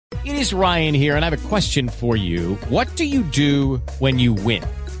It is Ryan here, and I have a question for you. What do you do when you win?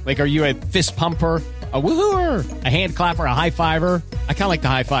 Like, are you a fist pumper, a woohooer, a hand clapper, a high fiver? I kind of like the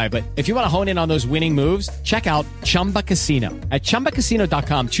high five, but if you want to hone in on those winning moves, check out Chumba Casino. At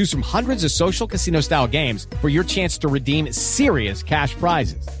ChumbaCasino.com, choose from hundreds of social casino-style games for your chance to redeem serious cash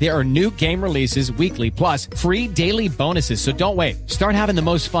prizes. There are new game releases weekly, plus free daily bonuses. So don't wait. Start having the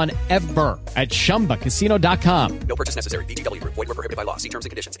most fun ever at ChumbaCasino.com. No purchase necessary. VGW Group. Void where prohibited by law. See terms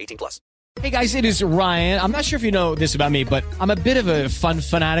and conditions. 18+. Hey guys, it is Ryan. I'm not sure if you know this about me, but I'm a bit of a fun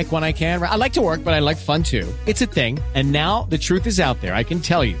fanatic when I can. I like to work, but I like fun too. It's a thing. And now the truth is out there. I can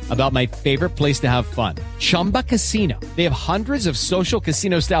tell you about my favorite place to have fun. Chumba Casino. They have hundreds of social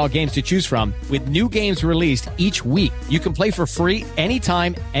casino style games to choose from with new games released each week. You can play for free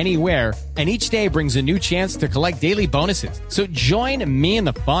anytime, anywhere. And each day brings a new chance to collect daily bonuses. So join me in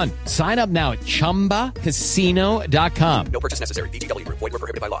the fun. Sign up now at ChumbaCasino.com. No purchase necessary. VGW Group. Void where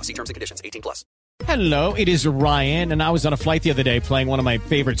prohibited by law. See terms and conditions. 18+. Hello, it is Ryan, and I was on a flight the other day playing one of my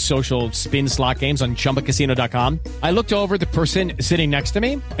favorite social spin slot games on ChumbaCasino.com. I looked over at the person sitting next to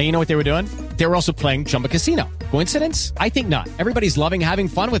me, and you know what they were doing? They were also playing Chumba Casino. Coincidence? I think not. Everybody's loving having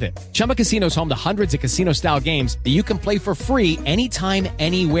fun with it. Chumba Casino is home to hundreds of casino-style games that you can play for free anytime,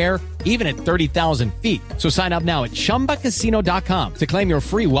 anywhere, even at 30,000 feet. So sign up now at ChumbaCasino.com to claim your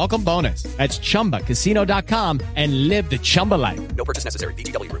free welcome bonus. That's ChumbaCasino.com and live the Chumba life. No purchase necessary.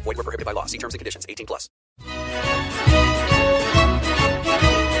 VGW Group. Void where prohibited by law. See terms and conditions. 18+.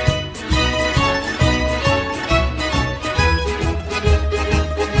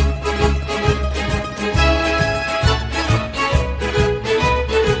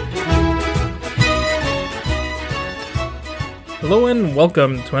 Hello and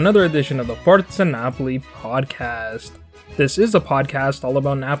welcome to another edition of the Forza Napoli podcast. This is a podcast all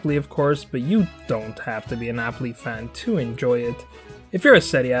about Napoli, of course, but you don't have to be a Napoli fan to enjoy it. If you're a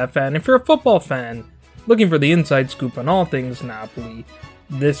Serie A fan, if you're a football fan, looking for the inside scoop on all things Napoli,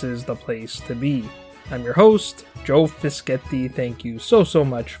 this is the place to be. I'm your host, Joe Fischetti. Thank you so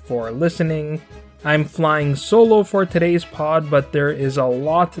much for listening. I'm flying solo for today's pod, but there is a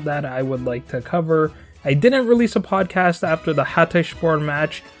lot that I would like to cover. I didn't release a podcast after the Hatayspor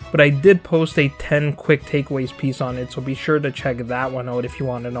match, but I did post a 10 quick takeaways piece on it, so be sure to check that one out if you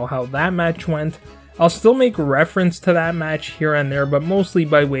want to know how that match went. I'll still make reference to that match here and there, but mostly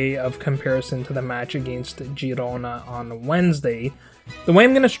by way of comparison to the match against Girona on Wednesday. The way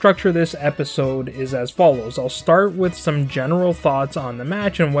I'm going to structure this episode is as follows. I'll start with some general thoughts on the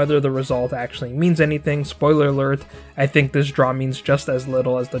match and whether the result actually means anything. Spoiler alert, I think this draw means just as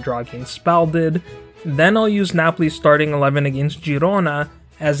little as the draw against Spal did. Then I'll use Napoli's starting 11 against Girona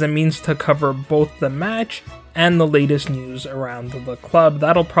as a means to cover both the match and the latest news around the club.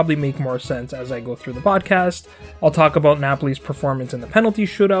 That'll probably make more sense as I go through the podcast. I'll talk about Napoli's performance in the penalty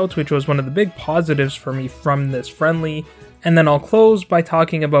shootouts, which was one of the big positives for me from this friendly. And then I'll close by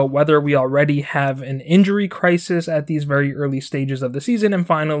talking about whether we already have an injury crisis at these very early stages of the season, and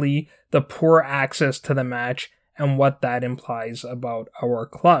finally, the poor access to the match and what that implies about our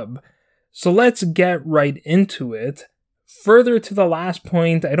club. So let's get right into it. Further to the last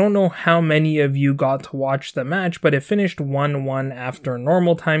point, I don't know how many of you got to watch the match, but it finished 1-1 after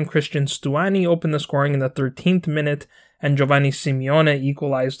normal time. Christian Stuani opened the scoring in the 13th minute, and Giovanni Simeone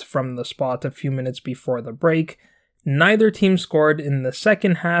equalized from the spot a few minutes before the break. Neither team scored in the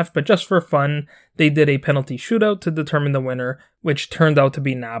second half, but just for fun, they did a penalty shootout to determine the winner, which turned out to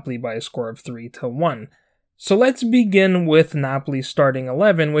be Napoli by a score of 3-1. So let's begin with Napoli's starting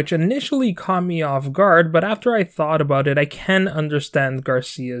 11, which initially caught me off guard, but after I thought about it, I can understand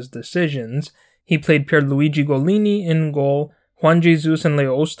Garcia's decisions. He played Pierluigi Golini in goal, Juan Jesus and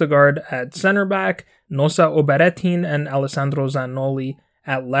Leo Ostergaard at center back, Nosa Oberetin and Alessandro Zanoli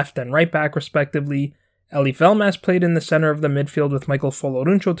at left and right back respectively. Eli Velmas played in the center of the midfield with Michael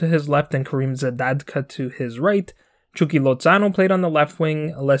Foloruncio to his left and Karim Zadadka to his right. Chucky Lozano played on the left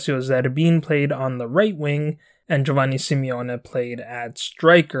wing, Alessio Zerbin played on the right wing, and Giovanni Simeone played at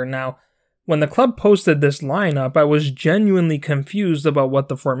striker. Now, when the club posted this lineup, I was genuinely confused about what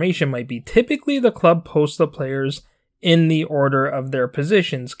the formation might be. Typically, the club posts the players in the order of their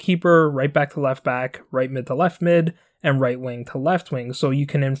positions: keeper, right back to left back, right mid to left mid, and right wing to left wing. So you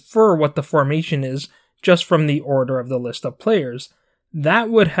can infer what the formation is just from the order of the list of players. That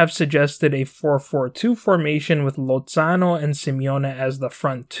would have suggested a 4-4-2 formation with Lozano and Simeone as the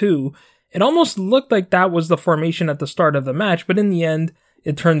front two. It almost looked like that was the formation at the start of the match, but in the end,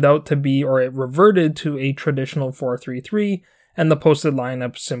 it turned out to be, or it reverted to a traditional 4-3-3, and the posted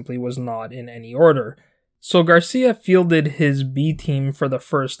lineup simply was not in any order. So Garcia fielded his B team for the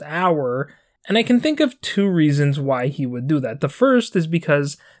first hour, And I can think of two reasons why he would do that. The first is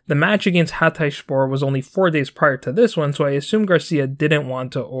because the match against Hatayspor was only 4 days prior to this one, so I assume Garcia didn't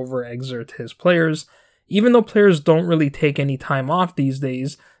want to overexert his players. Even though players don't really take any time off these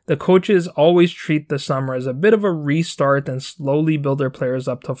days, the coaches always treat the summer as a bit of a restart and slowly build their players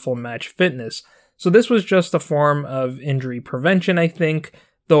up to full match fitness. So this was just a form of injury prevention, I think,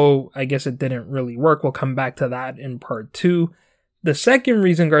 though I guess it didn't really work. We'll come back to that in part 2. The second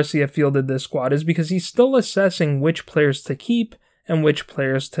reason Garcia fielded this squad is because he's still assessing which players to keep and which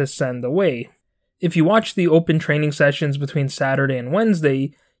players to send away. If you watch the open training sessions between Saturday and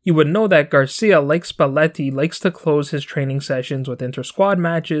Wednesday, you would know that Garcia, like Spalletti, likes to close his training sessions with inter-squad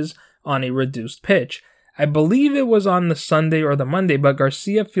matches on a reduced pitch. I believe it was on the Sunday or the Monday, but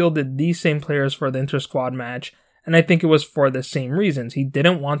Garcia fielded these same players for the inter-squad match, and I think it was for the same reasons. He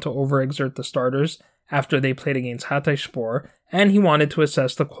didn't want to overexert the starters after they played against Hatayspor, and he wanted to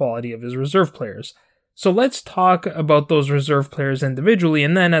assess the quality of his reserve players. So let's talk about those reserve players individually,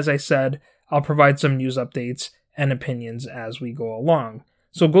 and then, as I said, I'll provide some news updates and opinions as we go along.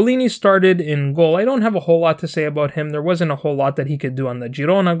 So Golini started in goal. I don't have a whole lot to say about him. There wasn't a whole lot that he could do on the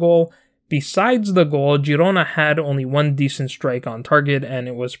Girona goal. Besides the goal, Girona had only one decent strike on target, and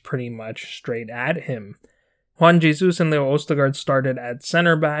it was pretty much straight at him. Juan Jesus and Leo Ostergaard started at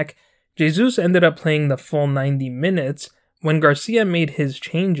center back. Jesus ended up playing the full 90 minutes. When Garcia made his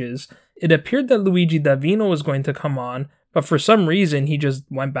changes, it appeared that Luigi Davino was going to come on, but for some reason he just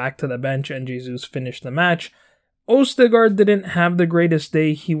went back to the bench and Jesus finished the match. Ostergaard didn't have the greatest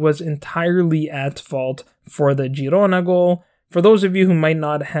day. He was entirely at fault for the Girona goal. For those of you who might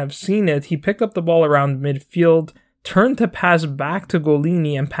not have seen it, he picked up the ball around midfield, turned to pass back to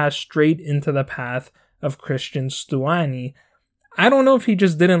Golini, and passed straight into the path of Christian Stuani. I don't know if he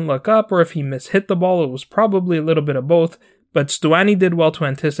just didn't look up or if he mishit the ball. It was probably a little bit of both, but Stuani did well to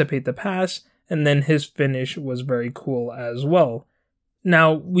anticipate the pass, and then his finish was very cool as well.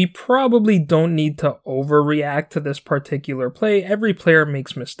 Now, we probably don't need to overreact to this particular play. Every player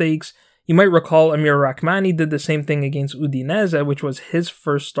makes mistakes. You might recall Amir Rahmani did the same thing against Udinese, which was his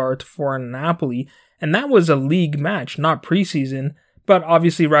first start for Napoli, and that was a league match, not preseason, but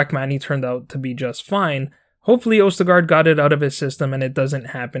obviously Rahmani turned out to be just fine. Hopefully Ostergaard got it out of his system and it doesn't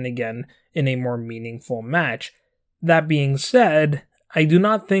happen again in a more meaningful match. That being said, I do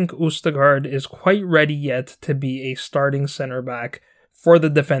not think Ostergaard is quite ready yet to be a starting center back for the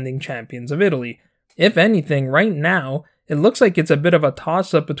defending champions of Italy. If anything, right now, it looks like it's a bit of a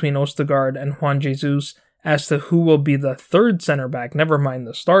toss-up between Ostergaard and Juan Jesus as to who will be the third center back, never mind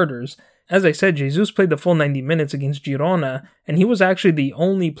the starters. As I said, Jesus played the full 90 minutes against Girona, and he was actually the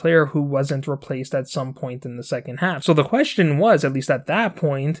only player who wasn't replaced at some point in the second half. So the question was, at least at that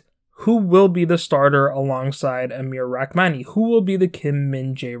point, who will be the starter alongside Amir Rahmani? Who will be the Kim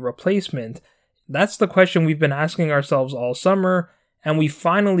Min-jae replacement? That's the question we've been asking ourselves all summer, and we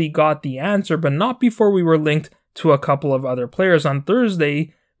finally got the answer, but not before we were linked to a couple of other players. On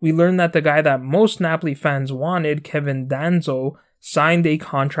Thursday, we learned that the guy that most Napoli fans wanted, Kevin Danzo, signed a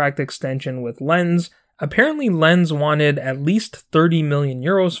contract extension with Lens. Apparently Lens wanted at least 30 million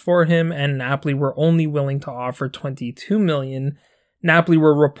euros for him, and Napoli were only willing to offer 22 million. Napoli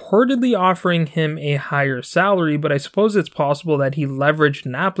were reportedly offering him a higher salary, but I suppose it's possible that he leveraged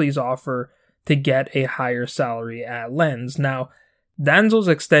Napoli's offer to get a higher salary at Lens. Now, Danzo's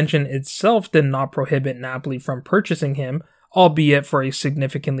extension itself did not prohibit Napoli from purchasing him, albeit for a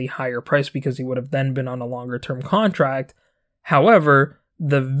significantly higher price because he would have then been on a longer-term contract. However,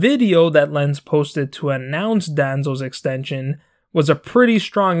 the video that Lens posted to announce Danzo's extension was a pretty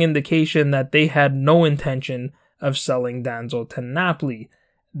strong indication that they had no intention of selling Danzo to Napoli.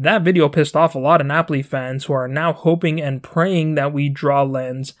 That video pissed off a lot of Napoli fans who are now hoping and praying that we draw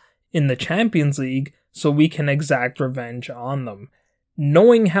Lens in the Champions League so we can exact revenge on them.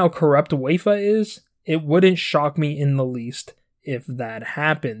 Knowing how corrupt UEFA is, it wouldn't shock me in the least if that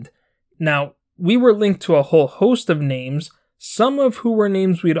happened. Now, we were linked to a whole host of names, some of who were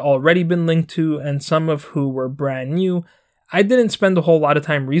names we'd already been linked to, and some of who were brand new. I didn't spend a whole lot of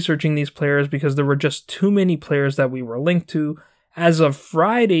time researching these players because there were just too many players that we were linked to. As of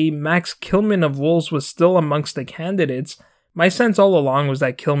Friday, Max Kilman of Wolves was still amongst the candidates. My sense all along was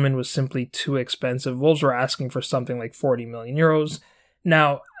that Kilman was simply too expensive. Wolves were asking for something like 40 million euros.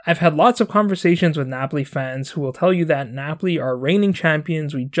 Now, I've had lots of conversations with Napoli fans who will tell you that Napoli are reigning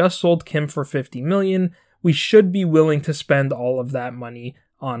champions. We just sold Kim for 50 million. We should be willing to spend all of that money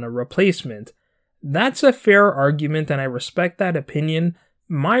on a replacement. That's a fair argument, and I respect that opinion.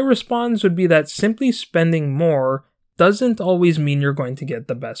 My response would be that simply spending more doesn't always mean you're going to get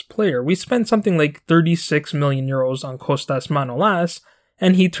the best player. We spent something like 36 million euros on Kostas Manolas,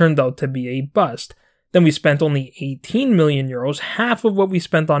 and he turned out to be a bust. Then we spent only 18 million euros, half of what we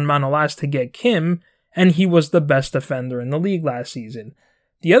spent on Manolas to get Kim, and he was the best defender in the league last season.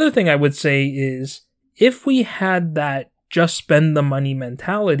 The other thing I would say is, if we had that just spend the money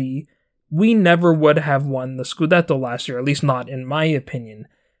mentality, we never would have won the Scudetto last year, at least not in my opinion.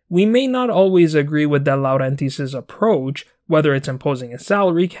 We may not always agree with De Laurentiis' approach, whether it's imposing a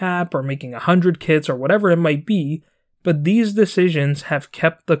salary cap or making 100 kits or whatever it might be, but these decisions have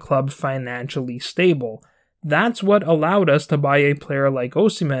kept the club financially stable. That's what allowed us to buy a player like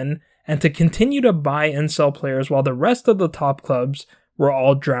Osimhen and to continue to buy and sell players while the rest of the top clubs were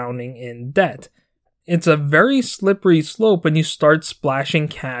all drowning in debt. It's a very slippery slope when you start splashing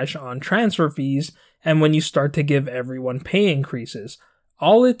cash on transfer fees and when you start to give everyone pay increases.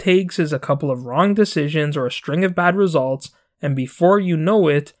 All it takes is a couple of wrong decisions or a string of bad results, and before you know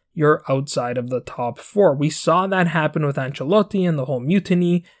it, you're outside of the top four. We saw that happen with Ancelotti and the whole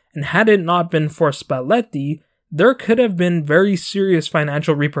mutiny, and had it not been for Spalletti, there could have been very serious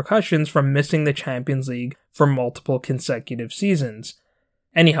financial repercussions from missing the Champions League for multiple consecutive seasons.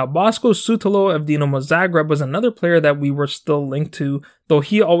 Anyhow, Bosco Sutalo of Dinamo Zagreb was another player that we were still linked to, though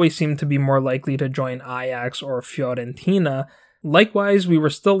he always seemed to be more likely to join Ajax or Fiorentina. Likewise, we were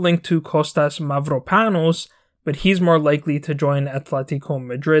still linked to Kostas Mavropanos, but he's more likely to join Atletico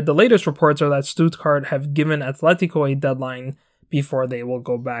Madrid. The latest reports are that Stuttgart have given Atletico a deadline before they will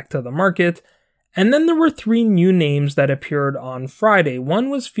go back to the market. And then there were three new names that appeared on Friday. One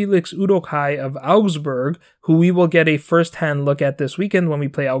was Felix Udokai of Augsburg, who we will get a first-hand look at this weekend when we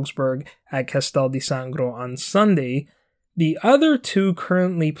play Augsburg at Castel di Sangro on Sunday. The other two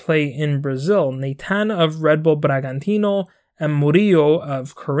currently play in Brazil, Nathan of Red Bull Bragantino and Murillo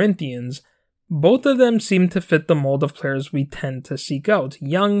of Corinthians. Both of them seem to fit the mold of players we tend to seek out.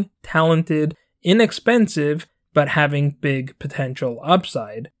 Young, talented, inexpensive, but having big potential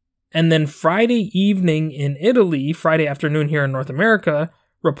upside. And then Friday evening in Italy, Friday afternoon here in North America,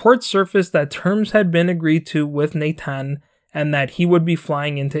 reports surfaced that terms had been agreed to with Nathan and that he would be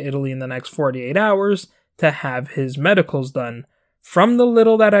flying into Italy in the next 48 hours to have his medicals done. From the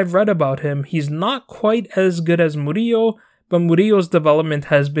little that I've read about him, he's not quite as good as Murillo, but Murillo's development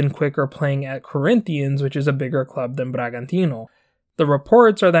has been quicker playing at Corinthians, which is a bigger club than Bragantino. The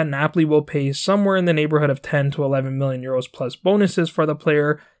reports are that Napoli will pay somewhere in the neighborhood of 10 to 11 million euros plus bonuses for the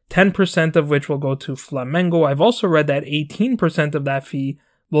player, 10% of which will go to Flamengo. I've also read that 18% of that fee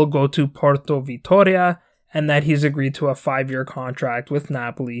will go to Porto Vitoria, and that he's agreed to a 5-year contract with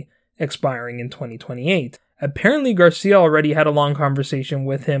Napoli expiring in 2028. Apparently Garcia already had a long conversation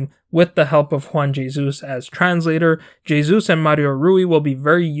with him with the help of Juan Jesus as translator. Jesus and Mario Rui will be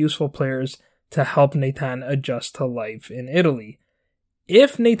very useful players to help Nathan adjust to life in Italy.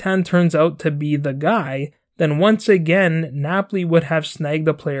 If Nathan turns out to be the guy, then once again, Napoli would have snagged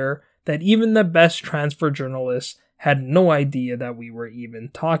a player that even the best transfer journalists had no idea that we were even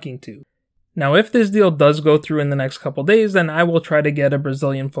talking to. Now, if this deal does go through in the next couple days, then I will try to get a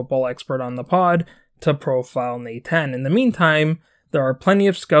Brazilian football expert on the pod to profile Nathan. In the meantime, there are plenty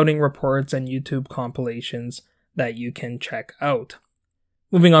of scouting reports and YouTube compilations that you can check out.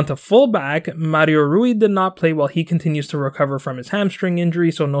 Moving on to fullback, Mario Rui did not play while he continues to recover from his hamstring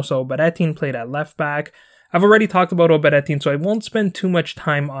injury, so Nosa Oberetin played at left back. I've already talked about Oberetin, so I won't spend too much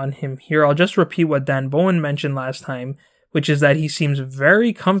time on him here. I'll just repeat what Dan Bowen mentioned last time, which is that he seems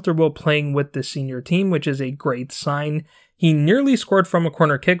very comfortable playing with the senior team, which is a great sign. He nearly scored from a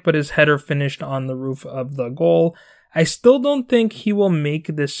corner kick, but his header finished on the roof of the goal. I still don't think he will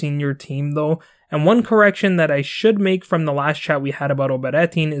make the senior team though, and one correction that I should make from the last chat we had about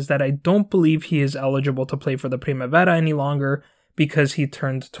Oberetin is that I don't believe he is eligible to play for the Primavera any longer because he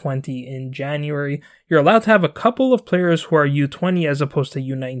turned 20 in January. You're allowed to have a couple of players who are U20 as opposed to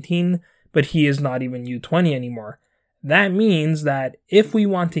U19, but he is not even U20 anymore. That means that if we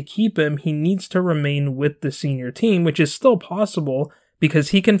want to keep him, he needs to remain with the senior team, which is still possible because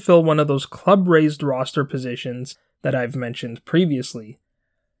he can fill one of those club-raised roster positions that I've mentioned previously.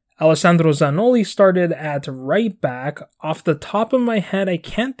 Alessandro Zanoli started at right back. Off the top of my head, I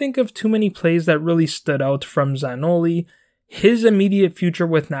can't think of too many plays that really stood out from Zanoli. His immediate future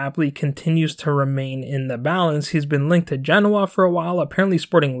with Napoli continues to remain in the balance. He's been linked to Genoa for a while. Apparently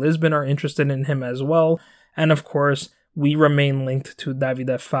Sporting Lisbon are interested in him as well. And of course, we remain linked to Davide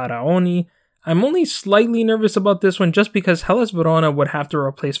Faraoni. I'm only slightly nervous about this one just because Hellas Verona would have to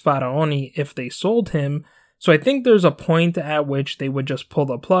replace Faraoni if they sold him. So I think there's a point at which they would just pull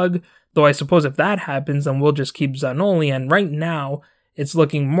the plug. Though I suppose if that happens, then we'll just keep Zanoli. And right now, it's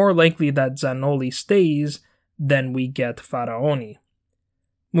looking more likely that Zanoli stays than we get Faraoni.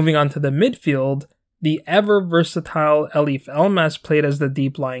 Moving on to the midfield, The ever-versatile Elif Elmas played as the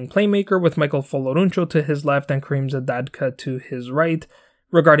deep-lying playmaker with Michael Foloruncho to his left and Karim Zadadka to his right.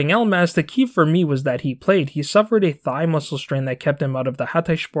 Regarding Elmas, the key for me was that he played. He suffered a thigh muscle strain that kept him out of the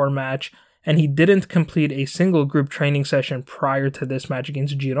Hatayspor match, and he didn't complete a single group training session prior to this match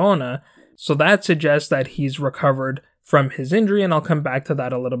against Girona, so that suggests that he's recovered from his injury, and I'll come back to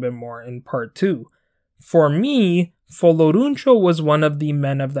that a little bit more in part 2. For me, Foloruncho was one of the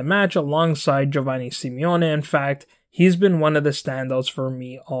men of the match alongside Giovanni Simeone. In fact, he's been one of the standouts for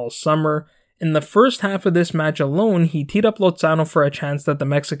me all summer. In the first half of this match alone, he teed up Lozano for a chance that the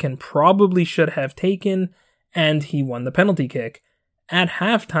Mexican probably should have taken, and he won the penalty kick. At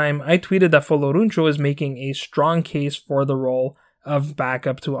halftime, I tweeted that Foloruncho is making a strong case for the role of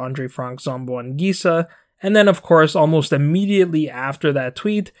backup to Andre Frank, Zombo, and Gisa, and then of course, almost immediately after that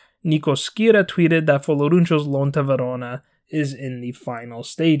tweet, Nico Schira tweeted that Foloruncho's loan to Verona is in the final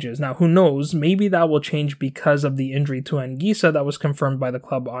stages. Now, who knows, maybe that will change because of the injury to Anguissa that was confirmed by the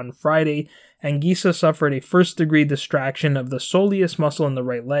club on Friday. Anguissa suffered a first-degree distraction of the soleus muscle in the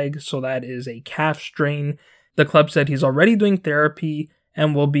right leg, so that is a calf strain. The club said he's already doing therapy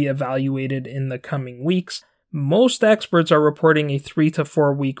and will be evaluated in the coming weeks. Most experts are reporting a 3 to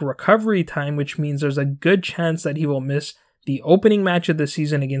 4 week recovery time, which means there's a good chance that he will miss the opening match of the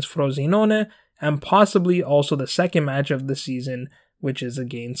season against Frosinone, and possibly also the second match of the season, which is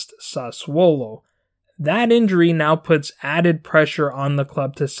against Sassuolo. That injury now puts added pressure on the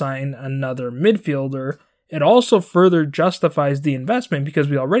club to sign another midfielder. It also further justifies the investment because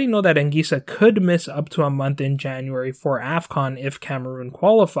we already know that Anguissa could miss up to a month in January for AFCON if Cameroon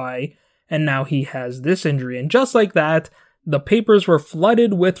qualify, and now he has this injury. And just like that, the papers were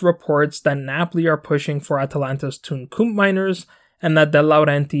flooded with reports that Napoli are pushing for Atalanta's Toon Koopmeiners and that De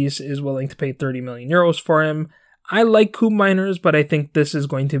Laurentiis is willing to pay 30 million euros for him. I like Koopmeiners, but I think this is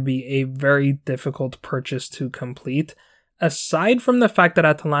going to be a very difficult purchase to complete. Aside from the fact that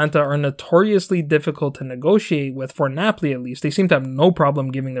Atalanta are notoriously difficult to negotiate with, for Napoli at least, they seem to have no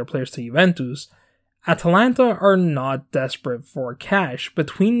problem giving their players to Juventus, Atalanta are not desperate for cash.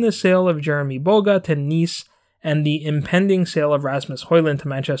 Between the sale of Jeremy Boga to Nice and the impending sale of Rasmus Højlund to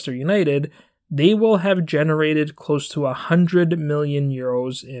Manchester United, they will have generated close to 100 million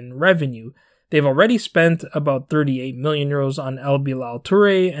euros in revenue. They've already spent about 38 million euros on El Bilal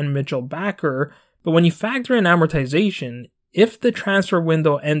Touré and Mitchell Bakker, but when you factor in amortization, if the transfer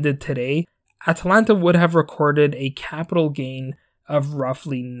window ended today, Atalanta would have recorded a capital gain of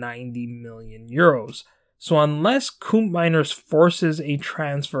roughly 90 million euros. So unless Koopmeiners forces a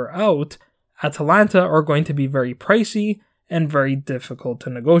transfer out, Atalanta are going to be very pricey and very difficult to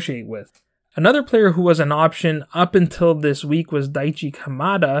negotiate with. Another player who was an option up until this week was Daichi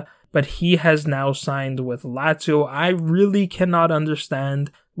Kamada, but he has now signed with Lazio. I really cannot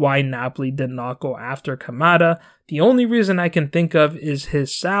understand why Napoli did not go after Kamada. The only reason I can think of is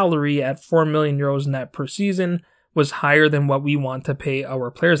his salary at 4 million euros net per season was higher than what we want to pay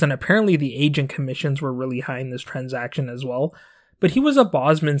our players, and apparently the agent commissions were really high in this transaction as well. But he was a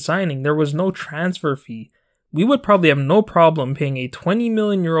Bosman signing. There was no transfer fee. We would probably have no problem paying a 20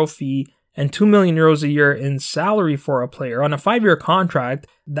 million euro fee and 2 million euros a year in salary for a player. On a 5-year contract,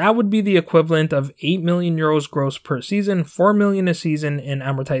 that would be the equivalent of 8 million euros gross per season, 4 million a season in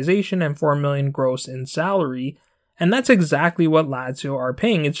amortization, and 4 million gross in salary. And that's exactly what Lazio are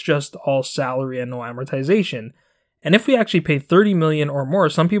paying. It's just all salary and no amortization. And if we actually pay 30 million or more,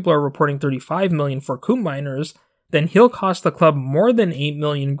 some people are reporting 35 million for Koopmeiners, then he'll cost the club more than 8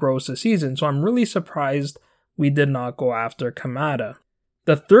 million gross a season. So I'm really surprised we did not go after Kamada.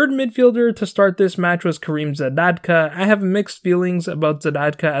 The third midfielder to start this match was Karim Zadadka. I have mixed feelings about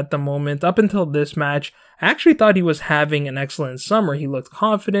Zadadka at the moment. Up until this match, I actually thought he was having an excellent summer. He looked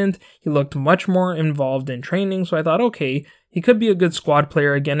confident, he looked much more involved in training, so I thought, okay, he could be a good squad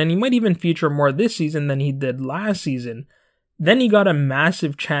player again, and he might even feature more this season than he did last season. Then he got a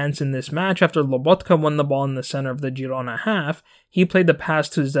massive chance in this match after Lobotka won the ball in the center of the Girona half. He played the pass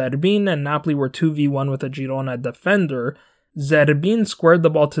to Zerbin, and Napoli were 2v1 with a Girona defender. Zerbin squared the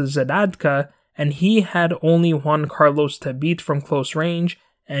ball to Zadadka, and he had only Juan Carlos to beat from close range,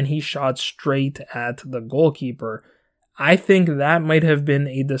 and he shot straight at the goalkeeper. I think that might have been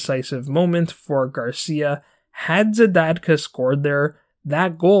a decisive moment for Garcia. Had Zadadka scored there,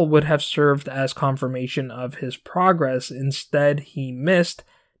 that goal would have served as confirmation of his progress. Instead, he missed.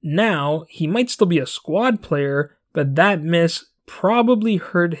 Now, he might still be a squad player, but that miss probably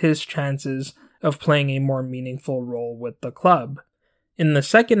hurt his chances of playing a more meaningful role with the club. In the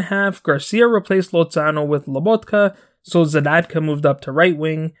second half, Garcia replaced Lozano with Lobotka, so Zadadka moved up to right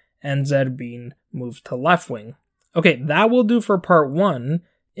wing, and Zerbin moved to left wing. Okay, that will do for part 1.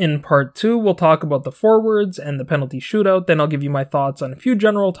 In part 2, we'll talk about the forwards and the penalty shootout, then I'll give you my thoughts on a few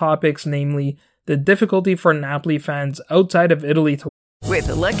general topics, namely the difficulty for Napoli fans outside of Italy to... With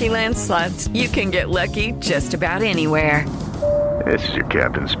the Lucky Land Slots, you can get lucky just about anywhere. This is your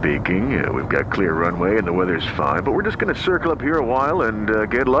captain speaking. We've got clear runway and the weather's fine, but we're just going to circle up here a while and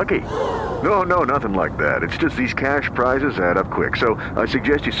get lucky. No, nothing like that. It's just these cash prizes add up quick. So I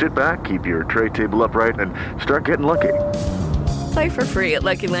suggest you sit back, keep your tray table upright, and start getting lucky. Play for free at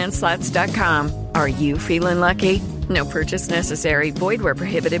LuckyLandSlots.com. Are you feeling lucky? No purchase necessary. Void where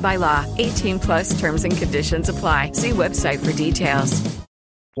prohibited by law. 18 plus terms and conditions apply. See website for details.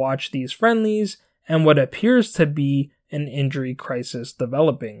 Watch these friendlies and what appears to be an injury crisis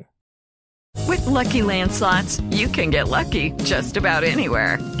developing. With Lucky Land Slots, you can get lucky just about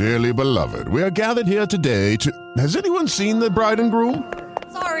anywhere. Dearly beloved, we are gathered here today to... Has anyone seen the bride and groom?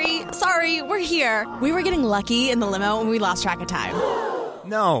 Sorry, we're here. We were getting lucky in the limo and we lost track of time.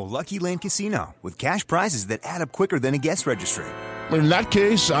 No, Lucky Land Casino, with cash prizes that add up quicker than a guest registry. In that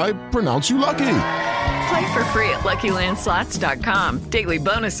case, I pronounce you lucky. Play for free at LuckyLandSlots.com. Daily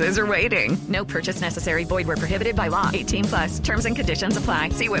bonuses are waiting. No purchase necessary. Void where prohibited by law. 18 plus. Terms and conditions apply.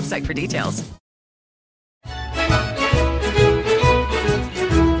 See website for details.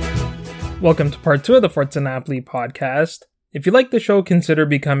 Welcome to part 2 of the Forza Napoli podcast. If you like the show, consider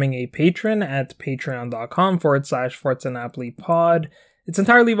becoming a patron at patreon.com/Forza Napoli pod. It's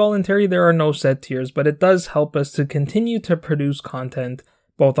entirely voluntary, there are no set tiers, but it does help us to continue to produce content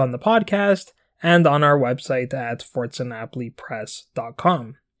both on the podcast and on our website at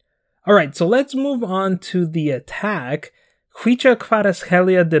forzanapolipress.com. Alright, so let's move on to the attack. Khvicha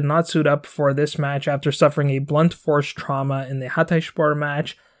Kvaratskhelia did not suit up for this match after suffering a blunt force trauma in the Hatayspor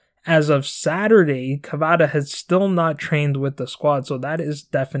match. As of Saturday, Kvara has still not trained with the squad, so that is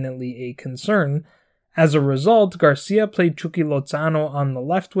definitely a concern. As a result, Garcia played Chucky Lozano on the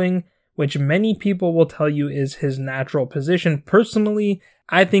left wing, which many people will tell you is his natural position. Personally,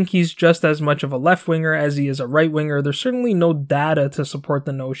 I think he's just as much of a left winger as he is a right winger. There's certainly no data to support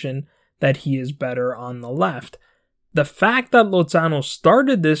the notion that he is better on the left. The fact that Lozano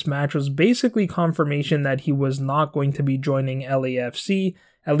started this match was basically confirmation that he was not going to be joining LAFC,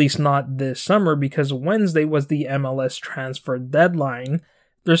 at least not this summer, because Wednesday was the MLS transfer deadline.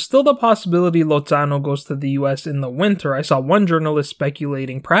 There's still the possibility Lozano goes to the US in the winter. I saw one journalist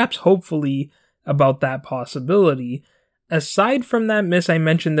speculating, perhaps hopefully, about that possibility. Aside from that miss I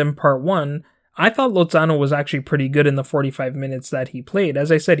mentioned in part 1, I thought Lozano was actually pretty good in the 45 minutes that he played.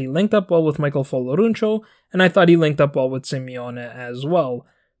 As I said, he linked up well with Michael Foloruncio, and I thought he linked up well with Simeone as well.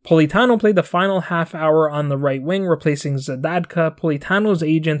 Politano played the final half hour on the right wing, replacing Zadadka. Politano's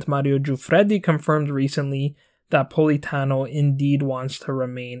agent Mario Giuffredi confirmed recently that Politano indeed wants to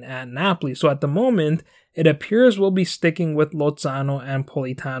remain at Napoli. So at the moment, it appears we'll be sticking with Lozano and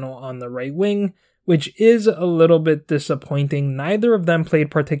Politano on the right wing, which is a little bit disappointing. Neither of them played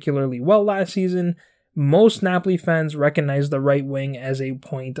particularly well last season. Most Napoli fans recognize the right wing as a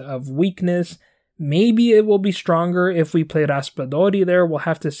point of weakness. Maybe it will be stronger if we play Raspadori there. We'll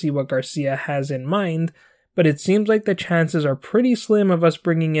have to see what Garcia has in mind, but it seems like the chances are pretty slim of us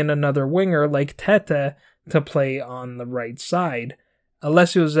bringing in another winger like Tete to play on the right side.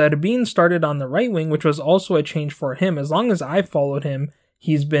 Alessio Zerbin started on the right wing, which was also a change for him. As long as I followed him,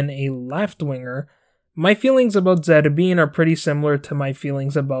 he's been a left winger. My feelings about Zerbin are pretty similar to my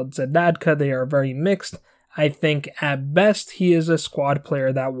feelings about Zadadka. They are very mixed. I think at best he is a squad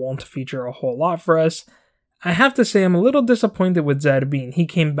player that won't feature a whole lot for us. I have to say I'm a little disappointed with Zerbin. He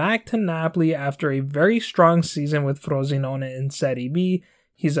came back to Napoli after a very strong season with Frosinone in Serie B.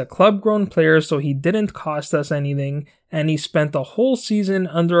 He's a club-grown player, so he didn't cost us anything, and he spent the whole season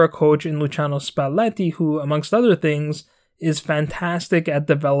under a coach in Luciano Spalletti, who, amongst other things, is fantastic at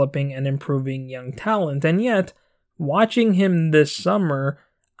developing and improving young talent. And yet, watching him this summer,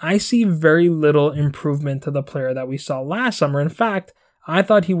 I see very little improvement to the player that we saw last summer. In fact, I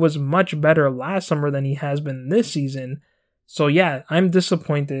thought he was much better last summer than he has been this season. So yeah, I'm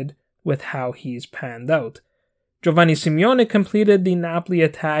disappointed with how he's panned out. Giovanni Simeone completed the Napoli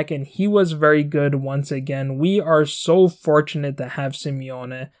attack, and he was very good once again. We are so fortunate to have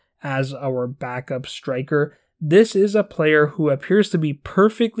Simeone as our backup striker. This is a player who appears to be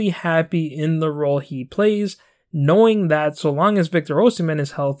perfectly happy in the role he plays, knowing that so long as Victor Osimhen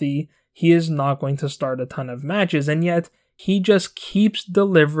is healthy, he is not going to start a ton of matches, and yet he just keeps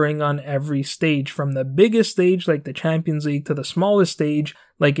delivering on every stage, from the biggest stage like the Champions League to the smallest stage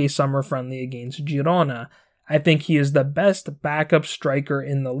like a summer friendly against Girona. I think he is the best backup striker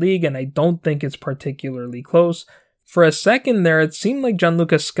in the league, and I don't think it's particularly close. For a second there, it seemed like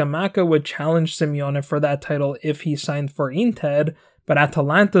Gianluca Scamacca would challenge Simeone for that title if he signed for Inter, but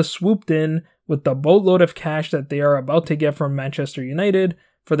Atalanta swooped in with the boatload of cash that they are about to get from Manchester United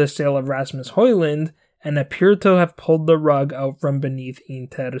for the sale of Rasmus Højlund and appear to have pulled the rug out from beneath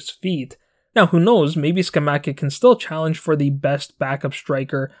Inter's feet. Now, who knows, maybe Scamacca can still challenge for the best backup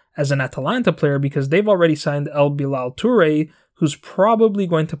striker as an Atalanta player because they've already signed El Bilal Touré, who's probably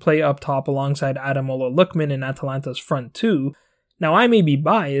going to play up top alongside Ademola Lookman in Atalanta's front two. Now, I may be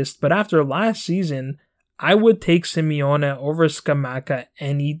biased, but after last season, I would take Simeone over Scamacca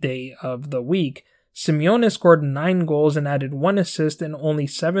any day of the week. Simeone scored 9 goals and added 1 assist in only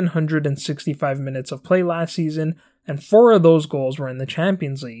 765 minutes of play last season, and 4 of those goals were in the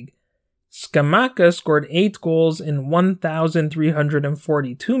Champions League. Scamacca scored 8 goals in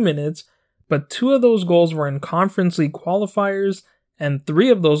 1,342 minutes, but 2 of those goals were in Conference League qualifiers, and 3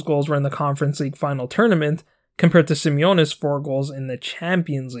 of those goals were in the Conference League final tournament, compared to Simeone's 4 goals in the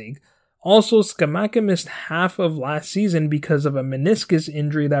Champions League. Also, Scamacca missed half of last season because of a meniscus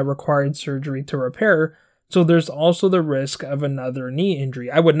injury that required surgery to repair, so there's also the risk of another knee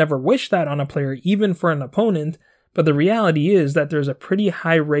injury. I would never wish that on a player, even for an opponent, but the reality is that there's a pretty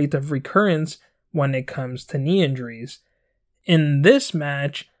high rate of recurrence when it comes to knee injuries. In this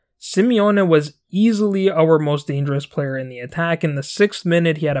match, Simeone was easily our most dangerous player in the attack. In the 6th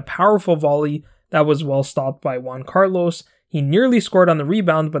minute, he had a powerful volley that was well stopped by Juan Carlos. He nearly scored on the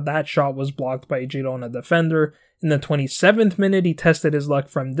rebound, but that shot was blocked by a Girona defender. In the 27th minute, he tested his luck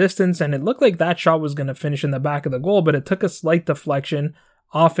from distance, and it looked like that shot was going to finish in the back of the goal, but it took a slight deflection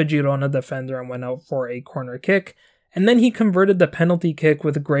off a Girona defender and went out for a corner kick. And then he converted the penalty kick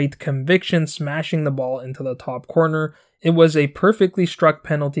with great conviction, smashing the ball into the top corner. It was a perfectly struck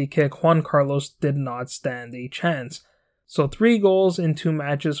penalty kick. Juan Carlos did not stand a chance. So 3 goals in 2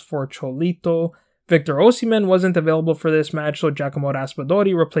 matches for Cholito. Victor Osimhen wasn't available for this match, so Giacomo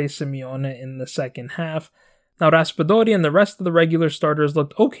Raspadori replaced Simeone in the second half. Now, Raspadori and the rest of the regular starters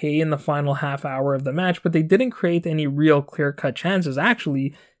looked okay in the final half hour of the match, but they didn't create any real clear-cut chances.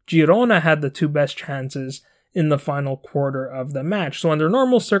 Actually, Girona had the 2 best chances in the final quarter of the match. So under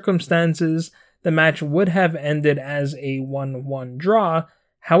normal circumstances, the match would have ended as a 1-1 draw.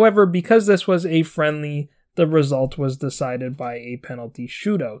 However, because this was a friendly, the result was decided by a penalty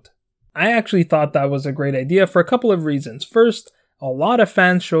shootout. I actually thought that was a great idea for a couple of reasons. First, a lot of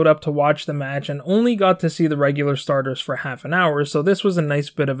fans showed up to watch the match and only got to see the regular starters for half an hour, so this was a nice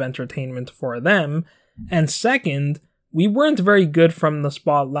bit of entertainment for them. And second, we weren't very good from the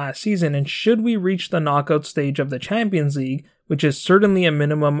spot last season, and should we reach the knockout stage of the Champions League, which is certainly a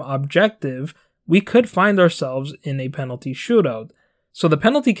minimum objective, we could find ourselves in a penalty shootout. So the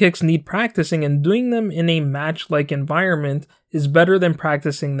penalty kicks need practicing, and doing them in a match-like environment is better than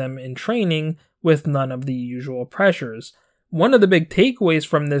practicing them in training with none of the usual pressures. One of the big takeaways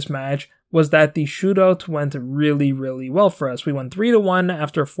from this match was that the shootout went really, really well for us. We won 3-1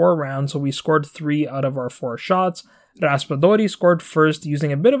 after 4 rounds, so we scored 3 out of our 4 shots. Raspadori scored first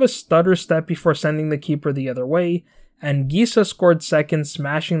using a bit of a stutter step before sending the keeper the other way, and Gisa scored second,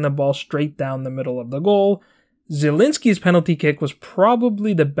 smashing the ball straight down the middle of the goal. Zielinski's penalty kick was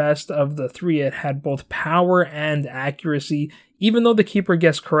probably the best of the 3. It had both power and accuracy. Even though the keeper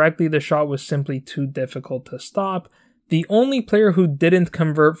guessed correctly, the shot was simply too difficult to stop. The only player who didn't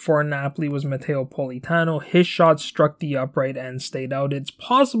convert for Napoli was Matteo Politano. His shot struck the upright and stayed out. It's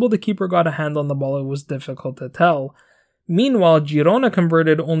possible the keeper got a hand on the ball, it was difficult to tell. Meanwhile, Girona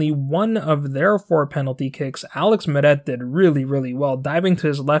converted only 1 of their 4 penalty kicks. Alex Meret did really, really well, diving to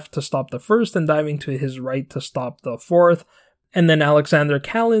his left to stop the first and diving to his right to stop the fourth. And then Alexander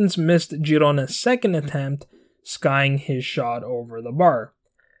Callens missed Girona's second attempt, skying his shot over the bar.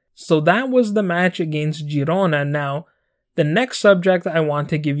 So that was the match against Girona. Now, the next subject I want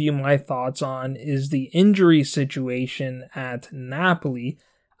to give you my thoughts on is the injury situation at Napoli.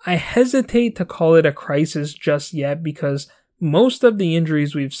 I hesitate to call it a crisis just yet because most of the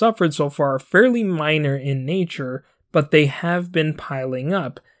injuries we've suffered so far are fairly minor in nature, but they have been piling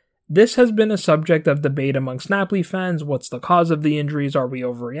up. This has been a subject of debate amongst Napoli fans. What's the cause of the injuries? Are we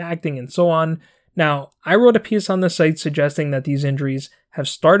overreacting? And so on. Now, I wrote a piece on the site suggesting that these injuries have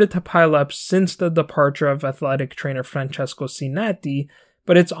started to pile up since the departure of athletic trainer Francesco Sinetti,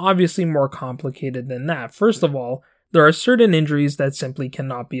 but it's obviously more complicated than that. First of all, there are certain injuries that simply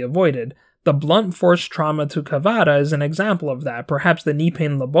cannot be avoided. The blunt force trauma to Cavara is an example of that. Perhaps the knee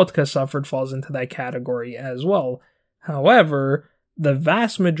pain Lobotka suffered falls into that category as well. However, the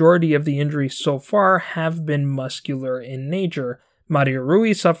vast majority of the injuries so far have been muscular in nature. Mario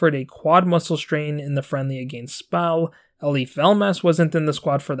Rui suffered a quad muscle strain in the friendly against Spal. Elif Elmas wasn't in the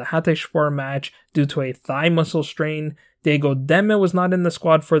squad for the Hatayspor match due to a thigh muscle strain. Diego Demme was not in the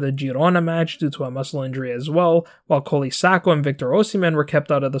squad for the Girona match due to a muscle injury as well, while Colisacco and Victor Osimhen were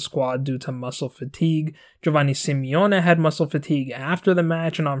kept out of the squad due to muscle fatigue. Giovanni Simeone had muscle fatigue after the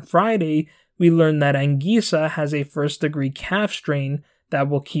match, and on Friday, we learned that Anguissa has a first-degree calf strain that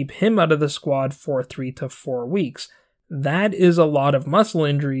will keep him out of the squad for 3 to 4 weeks. That is a lot of muscle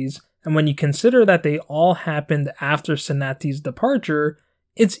injuries, and when you consider that they all happened after Senati's departure,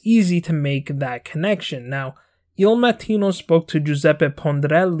 it's easy to make that connection. Now, Il Mattino spoke to Giuseppe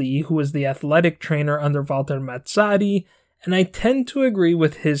Pondrelli, who is the athletic trainer under Walter Mazzari, and I tend to agree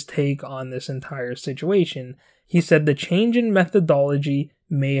with his take on this entire situation. He said the change in methodology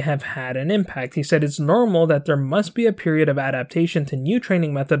may have had an impact. He said it's normal that there must be a period of adaptation to new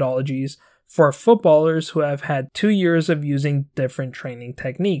training methodologies for footballers who have had 2 years of using different training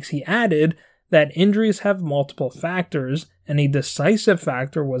techniques. He added that injuries have multiple factors, and a decisive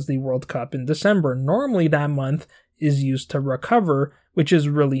factor was the World Cup in December. Normally that month is used to recover, which is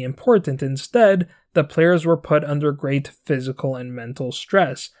really important. Instead, the players were put under great physical and mental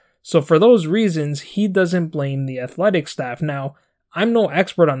stress. So for those reasons, he doesn't blame the athletic staff. Now, I'm no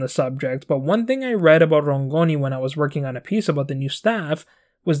expert on the subject, but one thing I read about Rongoni when I was working on a piece about the new staff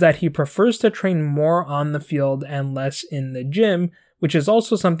was that he prefers to train more on the field and less in the gym, which is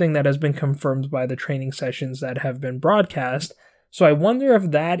also something that has been confirmed by the training sessions that have been broadcast. So I wonder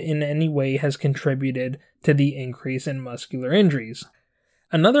if that in any way has contributed to the increase in muscular injuries.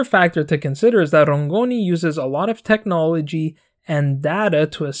 Another factor to consider is that Rongoni uses a lot of technology and data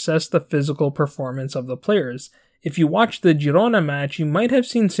to assess the physical performance of the players. If you watch the Girona match, you might have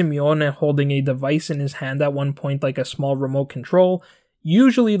seen Simeone holding a device in his hand at one point, like a small remote control.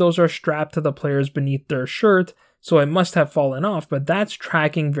 Usually those are strapped to the players beneath their shirt, so it must have fallen off, but that's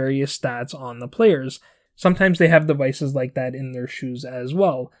tracking various stats on the players. Sometimes they have devices like that in their shoes as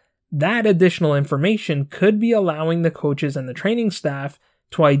well. That additional information could be allowing the coaches and the training staff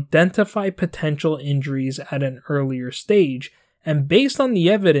to identify potential injuries at an earlier stage. And based on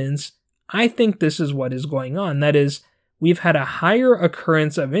the evidence, I think this is what is going on. That is, we've had a higher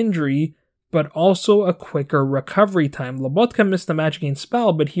occurrence of injury, but also a quicker recovery time. Lobotka missed the match against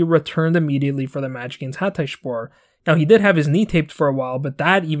Spal, but he returned immediately for the match against Hatayspor. Now, he did have his knee taped for a while, but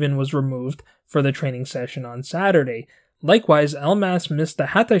that even was removed for the training session on Saturday. Likewise, Elmas missed the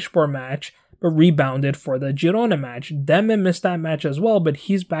Hatayspor match, but rebounded for the Girona match. Demme missed that match as well, but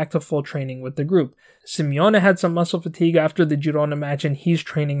he's back to full training with the group. Simeone had some muscle fatigue after the Girona match, and he's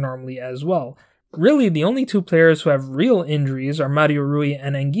training normally as well. Really, the only two players who have real injuries are Mario Rui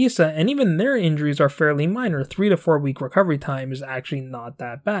and Anguissa, and even their injuries are fairly minor. 3 to 4 week recovery time is actually not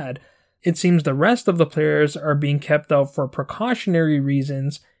that bad. It seems the rest of the players are being kept out for precautionary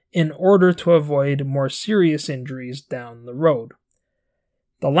reasons in order to avoid more serious injuries down the road.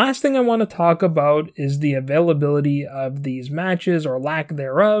 The last thing I want to talk about is the availability of these matches, or lack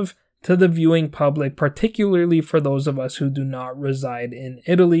thereof, to the viewing public, particularly for those of us who do not reside in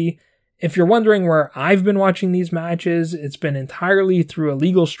Italy. If you're wondering where I've been watching these matches, it's been entirely through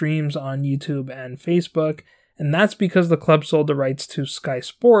illegal streams on YouTube and Facebook, and that's because the club sold the rights to Sky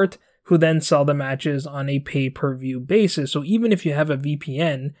Sport, who then sell the matches on a pay-per-view basis. So even if you have a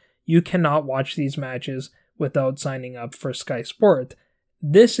VPN, you cannot watch these matches without signing up for Sky Sport.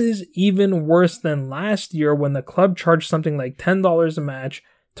 This is even worse than last year when the club charged something like $10 a match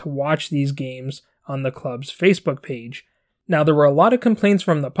to watch these games on the club's Facebook page. Now, there were a lot of complaints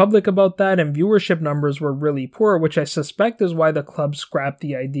from the public about that, and viewership numbers were really poor, which I suspect is why the club scrapped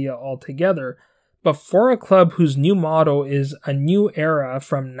the idea altogether. But for a club whose new motto is a new era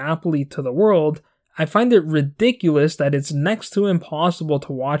from Napoli to the world, I find it ridiculous that it's next to impossible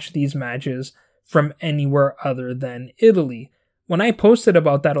to watch these matches from anywhere other than Italy. When I posted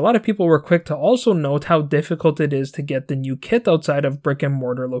about that, a lot of people were quick to also note how difficult it is to get the new kit outside of brick and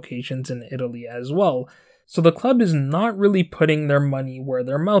mortar locations in Italy as well. So the club is not really putting their money where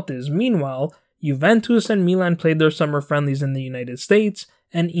their mouth is. Meanwhile, Juventus and Milan played their summer friendlies in the United States,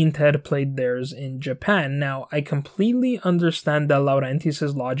 and Inter played theirs in Japan. Now, I completely understand De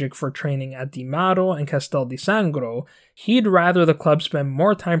Laurentiis' logic for training at Di Maro and Castel di Sangro. He'd rather the club spend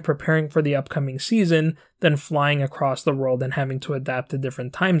more time preparing for the upcoming season than flying across the world and having to adapt to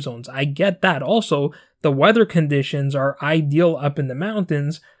different time zones. I get that. Also, the weather conditions are ideal up in the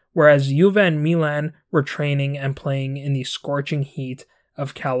mountains, whereas Juve and Milan were training and playing in the scorching heat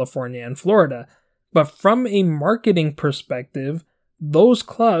of California and Florida. But from a marketing perspective, those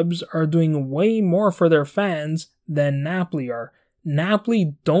clubs are doing way more for their fans than Napoli are.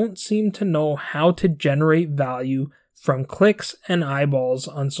 Napoli don't seem to know how to generate value from clicks and eyeballs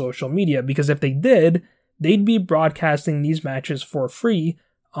on social media, because if they did, they'd be broadcasting these matches for free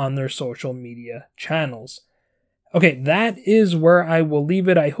on their social media channels. Okay, that is where I will leave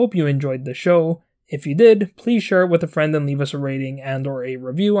it. I hope you enjoyed the show. If you did, please share it with a friend and leave us a rating and or a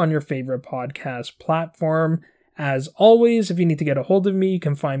review on your favorite podcast platform. As always, if you need to get a hold of me, you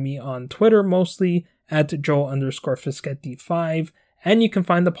can find me on Twitter mostly at Joe_Fischetti5. And you can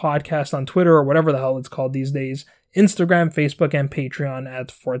find the podcast on Twitter or whatever the hell it's called these days, Instagram, Facebook, and Patreon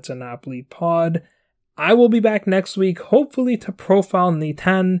at Forza Napoli Pod. I will be back next week, hopefully to profile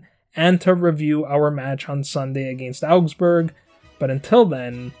Nathan and to review our match on Sunday against Augsburg. But until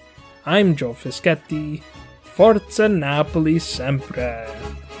then, I'm Joe Fischetti. Forza Napoli sempre.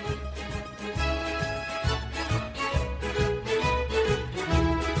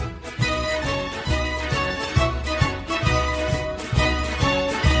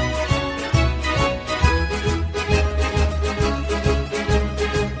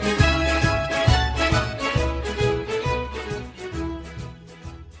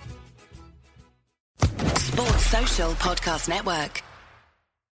 Podcast Network.